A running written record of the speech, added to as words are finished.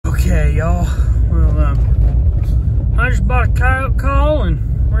Okay, y'all. Well, I just bought a coyote call,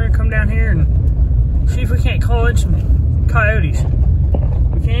 and we're gonna come down here and see if we can't call in some coyotes.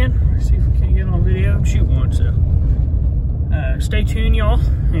 We can. See if we can get on video and shoot one. So, stay tuned, y'all,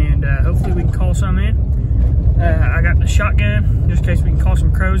 and hopefully we can call some in. I got the shotgun just in case we can call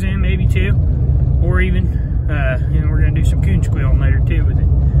some crows in, maybe two, or even, and we're gonna do some coon squealing later too with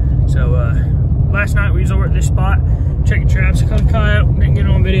it. So, last night we was over at this spot checking traps. Caught a coyote, didn't get it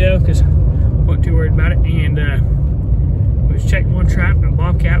on video because I wasn't too worried about it. And we was checking one trap, and a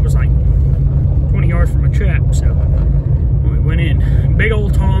bobcat was like 20 yards from a trap. So we went in. Big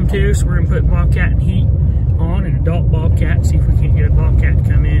old tom too, so we're gonna put bobcat and heat on, an adult bobcat, see if we can get a bobcat to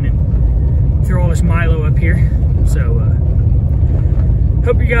come in and throw all this Milo up here. So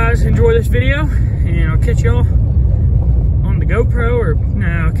hope you guys enjoy this video, and I'll catch y'all on the GoPro, or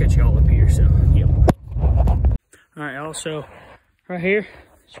nah, I'll catch y'all up here. So yep. All right, y'all, so right here,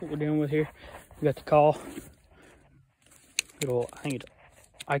 that's what we're dealing with here. We got the call. Little, I think it's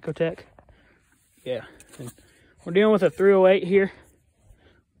Icotech. Yeah, and we're dealing with a 308 here.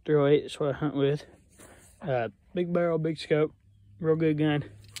 308 is what I hunt with. Big barrel, big scope, real good gun.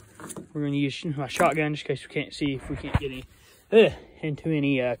 We're gonna use my shotgun just in case we can't see if we can't get any into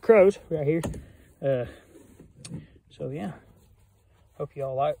any crows right here. So yeah. Hope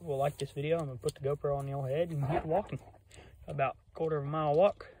y'all will like this video. I'm gonna put the GoPro on the old head and get walking. About a quarter of a mile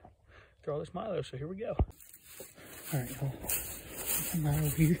walk through all this Milo. So here we go. All right, y'all. Come right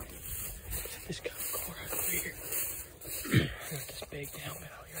over here. This car right over here. I got this big down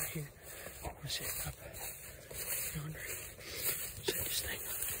valley right here. I'm gonna set it up yonder. Set this thing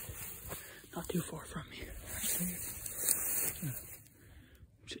up. Not too far from me. I'm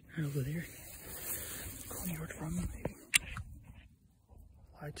sitting right over there. 20 yards from me, maybe.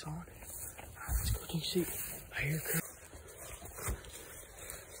 Lights on. Alright, let's go to the seat. I hear crow.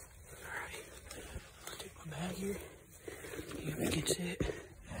 Alright, I'll take my bag here. See if we can sit.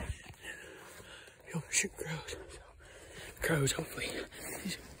 Yo, shoot crows. Crows, hopefully.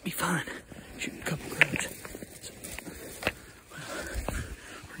 These will be fine. Shooting a couple crows. So, well,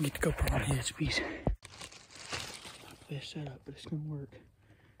 we're gonna get the GoPro on his piece. Not the best setup, but it's gonna work.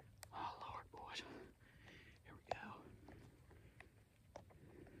 Oh, Lord, boys. Here we go.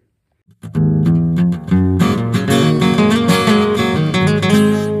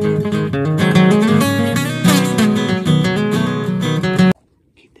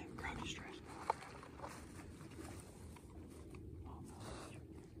 Keep that crow distressed.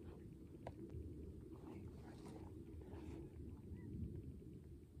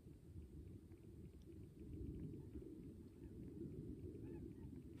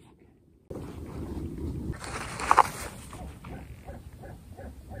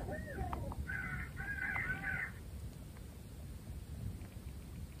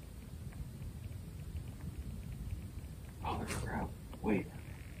 Oh, there's a crow. Wait.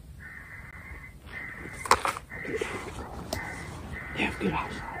 They have good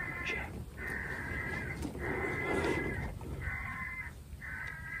eyesight. Check.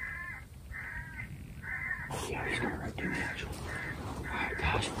 Oh, yeah, he's coming right to me, actually. Alright,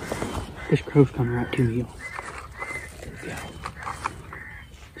 guys. This crow's coming right to me, y'all. There we go.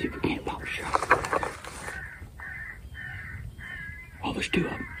 See if we can't pop a shot. Oh, there's two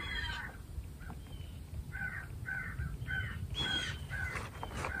of them.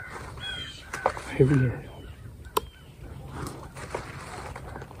 Here we go. Here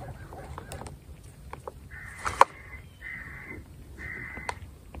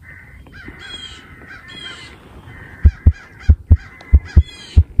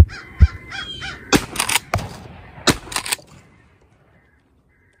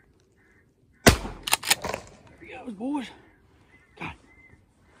he goes, boys. God,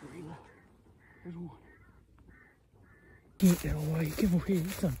 there's one. Get that away. Get over here.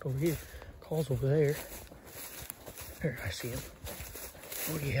 He's not over here. Call's over there. There, I see him.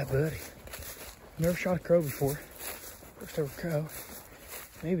 Oh yeah, buddy. Never shot a crow before. First ever crow.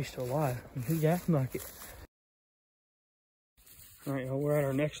 Maybe still alive. I mean, he's acting like it. Alright, y'all, we're at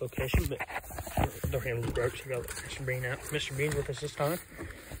our next location, but don't handle the ropes. I gotta let Mr. Bean out. Mr. Bean's with us this time.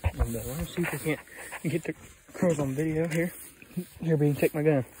 And let's see if we can't get the crows on video here. Here, Bean, take my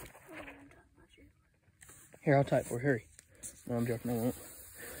gun. Here, I'll type for it. Hurry. No, I'm joking, I won't.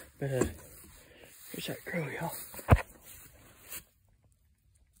 But here's that crow, y'all.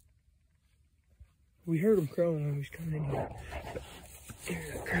 We heard him crowing when he was coming in here. But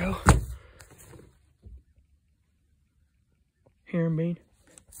there's that crow. Hear him, Bean?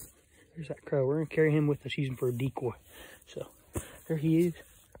 There's that crow. We're gonna carry him with us, using for a decoy. So there he is.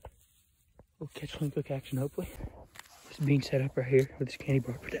 Little catch, line, cook action, hopefully. This being set up right here with this candy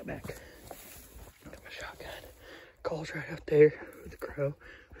bar. Put that back. Got my shotgun. Call's right out there with the crow.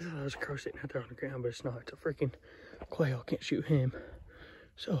 I thought there was a crow sitting out there on the ground, but it's not. It's a freaking quail. Can't shoot him.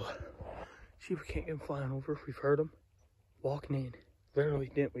 So, see if we can't get him flying over. We've heard him walking in. Literally,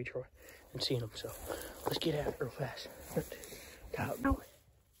 didn't we, Troy? And seeing him. So, let's get at it real fast. Kyle, no.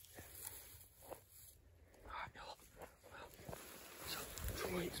 Alright, y'all. So,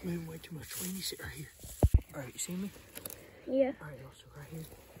 Troy is moving way too much. Troy, you sit right here. Alright, you see me? Yeah. Alright, y'all. So, right here.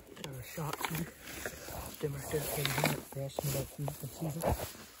 Got a shot here. Them right there. Okay, you got grass in the back. You can see them. Got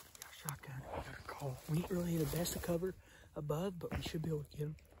a shotgun. Got a call. We ain't really in the best of cover above, but we should be able to get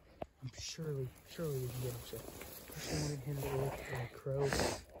them. I'm surely we can get them. So, first one we're going to handle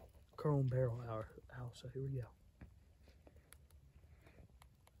with crow and barrel owl. So, here we go.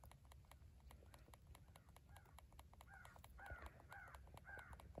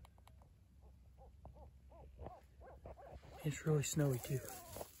 It's really snowy too.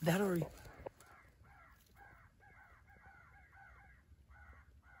 That already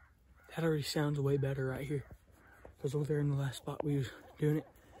sounds way better right here. Because over there in the last spot we was doing it,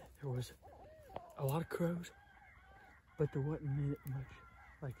 there was a lot of crows, but there wasn't much,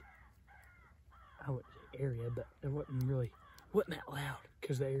 like, I wouldn't say area, but there wasn't that loud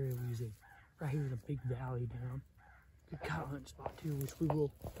because the area we was in. Right here is a big valley down. Good coyote hunting spot too, which we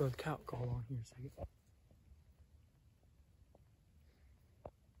will throw the coyote call on here in a second.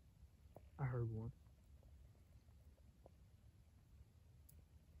 I heard one.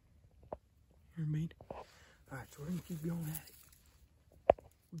 You know what I mean? Alright, so we're gonna keep going at it.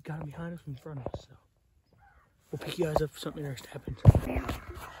 We've got them behind us and in front of us, so we'll pick you guys up if something else happens. Oh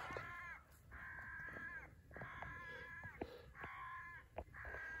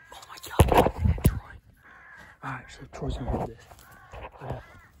my god, Troy. Alright, so Troy's gonna hold this.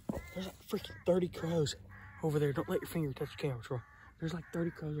 There's like freaking 30 crows over there. Don't let your finger touch the camera, Troy. There's like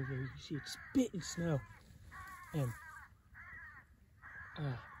 30 crows over there. You can see it spitting snow. And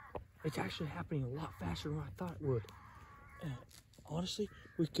it's actually happening a lot faster than I thought it would. Honestly,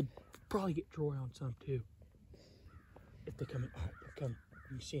 we could probably get Troy on some too. If they come in. Alright, they're coming.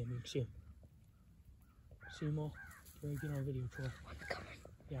 You can see them. You can see them. See them all? You want to get on video, Troy? I'm coming.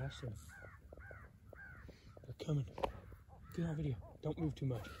 Yeah, I see them. They're coming. Get on video. Don't move too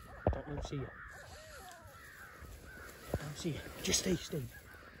much. Don't let them see you. I don't see you. Just stay.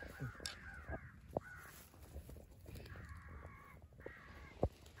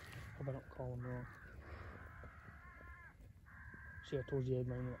 How about I don't call them wrong? See, I told you I'd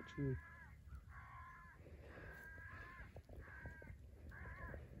land that tree.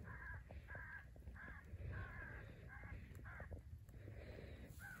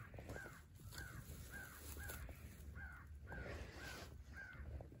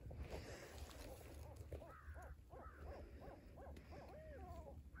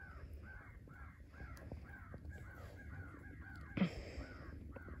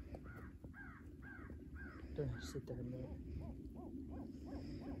 They're gonna sit there a minute.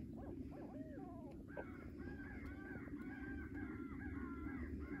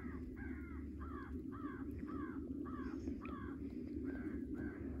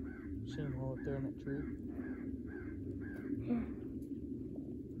 See them all up there in that tree? Yeah.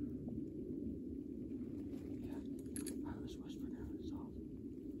 Alright, let's whisper now. It's off.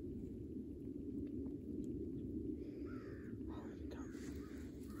 Oh, here they come.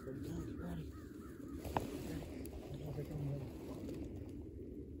 Here they come. Get ready.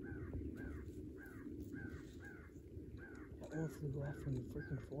 That one flew off from the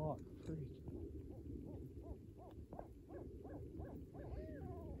freaking flock. Freak.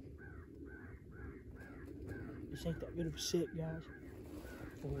 This ain't that good of a sit, guys.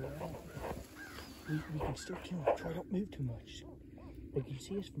 We can still kill them. Try don't move too much. They can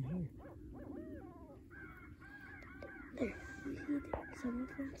see us from here. There. You see there? Some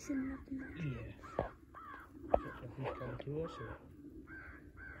of them sitting up in that tree. Yeah. I don't know if he's coming to us or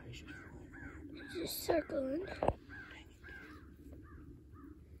he's just flying around. It's just circling.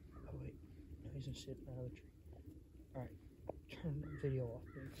 Oh wait, no, he's gonna sit in the other tree. Alright, turn the video off,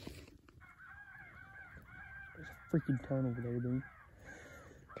 please. There's a freaking ton over there, dude.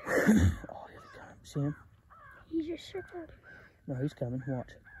 Oh, here they come. See him? He just circled. No, he's coming.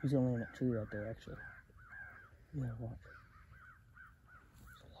 Watch. He's gonna land that tree right there, actually. Yeah, watch.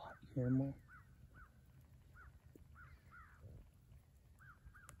 There's a lot. You hear them all?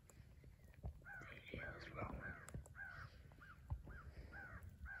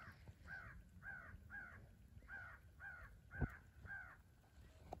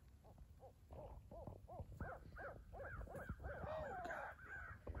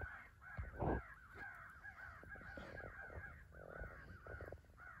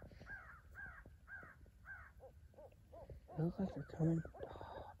 They look like they're coming.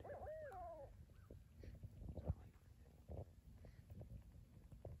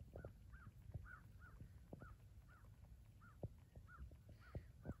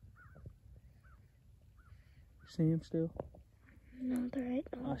 See him still? No, they're right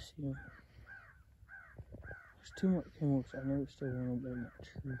now. I see him. There's too much chemicals. I know it's still one of them in that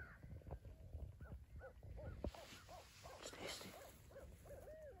tree. Stay still.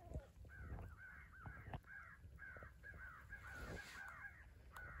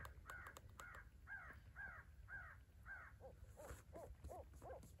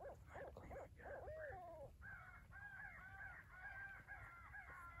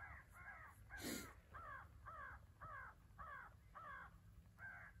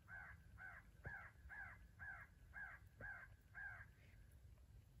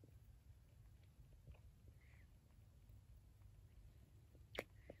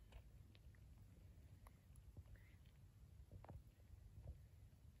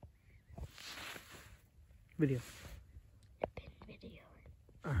 Video.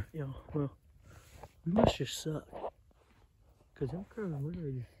 Alright, y'all. Well, we must just suck. Because them crows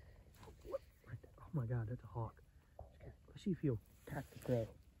literally. Right there. Oh my god, that's a hawk. Let's see if he'll attack the crow.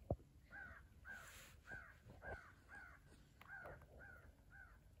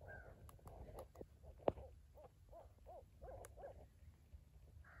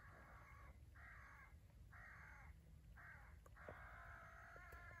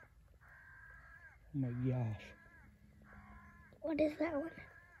 Oh my gosh. What is that one?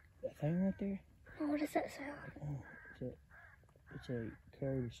 That thing right there? Oh, what does that sound? Oh, it's a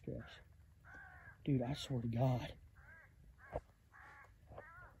crow distress. Dude, I swear to God.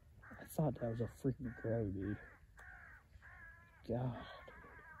 I thought that was a freaking crow, dude. God.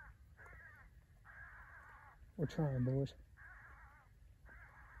 We're trying, boys.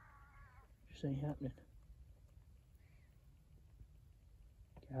 Just ain't happening.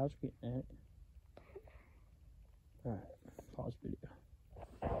 Cows getting at it. Alright, pause video.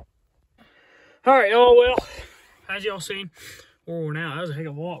 Alright, y'all, well, as y'all seen, we're worn out. That was a heck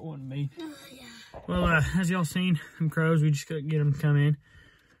of a walk, wasn't it, me? Oh, yeah. Well, as y'all seen, them crows, we just couldn't get them to come in.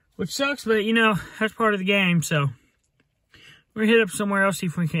 Which sucks, but, you know, that's part of the game, so we're gonna hit up somewhere else, see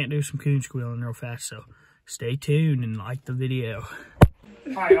if we can't do some coon squealing real fast, so stay tuned and like the video.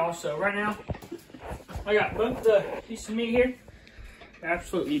 Alright, y'all, so right now, I got both the pieces of meat here. They're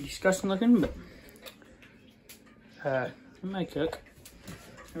absolutely disgusting looking, but they may cook.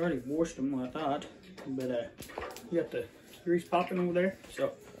 I already washed them, I thought, but we got the grease popping over there.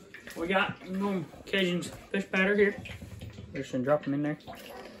 So we got Cajun's fish batter here. We're just gonna drop them in there.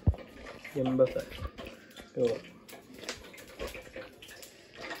 Give them both a go up.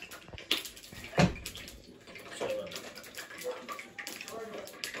 So,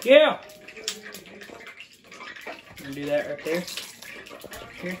 yeah. I'm gonna do that right there.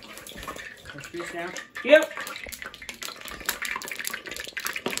 Here. Push this down. Yep.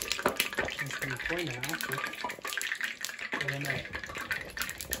 Between now, and then I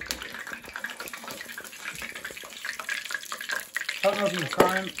don't know if you can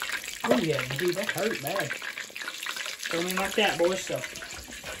try them. Oh yeah, dude, that hurt bad. Feel me like that, boys. So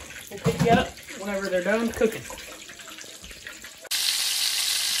we'll pick you up whenever they're done cooking.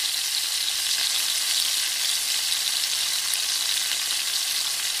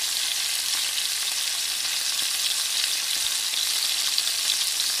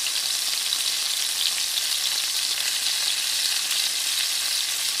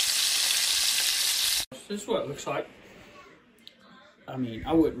 This is what it looks like. I mean,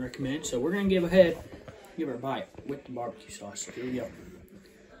 I wouldn't recommend, so we're gonna give her a bite with the barbecue sauce. Here we go.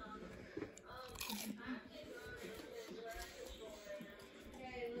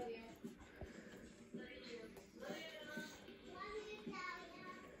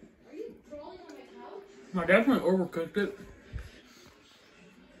 I definitely overcooked it.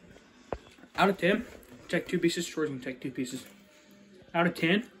 Out of 10, take 2 pieces. Troy's gonna take 2 pieces. Out of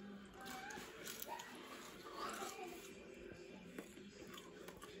 10.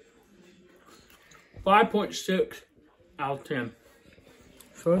 5.6 out of 10.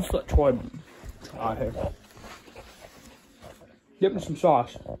 So let's let Troy try here. Dip in some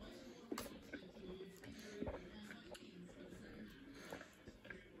sauce.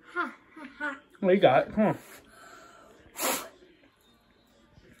 Well, you got it. Come on.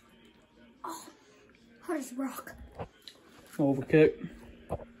 Oh, hard as a rock. Overcooked.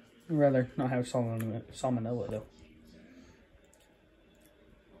 I'd rather not have salmonella though.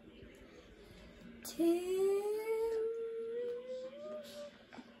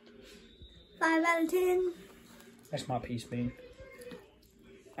 5 out of 10. That's my piece bean.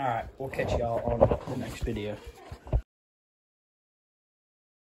 Alright, we'll catch y'all on the next video.